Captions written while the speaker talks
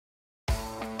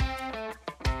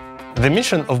The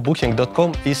mission of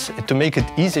Booking.com is to make it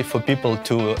easy for people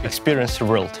to experience the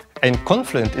world. And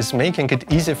Confluent is making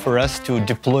it easy for us to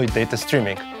deploy data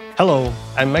streaming. Hello,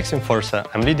 I'm Maxim Forsa.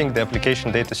 I'm leading the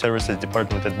Application Data Services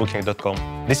department at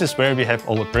Booking.com. This is where we have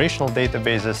all operational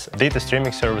databases, data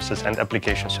streaming services, and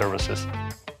application services.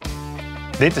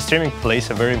 Data streaming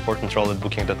plays a very important role at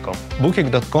Booking.com.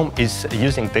 Booking.com is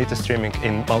using data streaming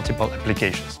in multiple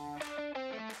applications.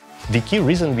 The key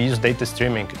reason we use data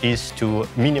streaming is to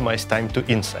minimize time to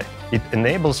insight. It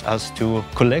enables us to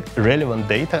collect relevant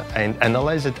data and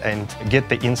analyze it and get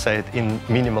the insight in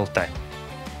minimal time.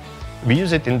 We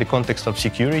use it in the context of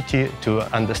security to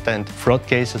understand fraud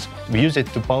cases. We use it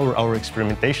to power our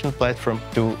experimentation platform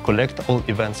to collect all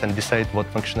events and decide what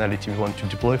functionality we want to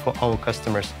deploy for our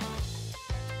customers.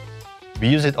 We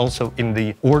use it also in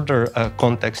the order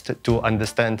context to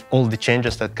understand all the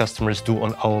changes that customers do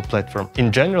on our platform.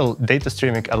 In general, data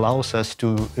streaming allows us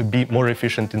to be more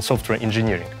efficient in software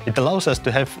engineering. It allows us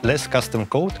to have less custom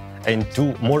code and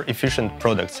do more efficient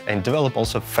products and develop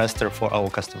also faster for our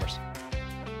customers.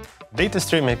 Data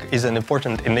streaming is an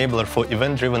important enabler for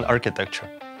event-driven architecture.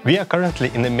 We are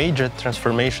currently in a major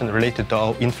transformation related to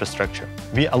our infrastructure.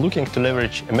 We are looking to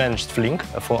leverage a managed Flink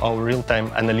for our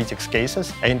real-time analytics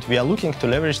cases, and we are looking to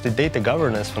leverage the data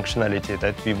governance functionality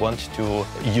that we want to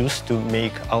use to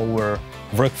make our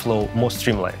workflow more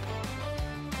streamlined.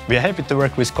 We are happy to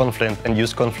work with Confluent and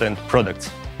use Confluent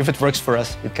products. If it works for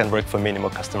us, it can work for many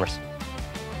more customers.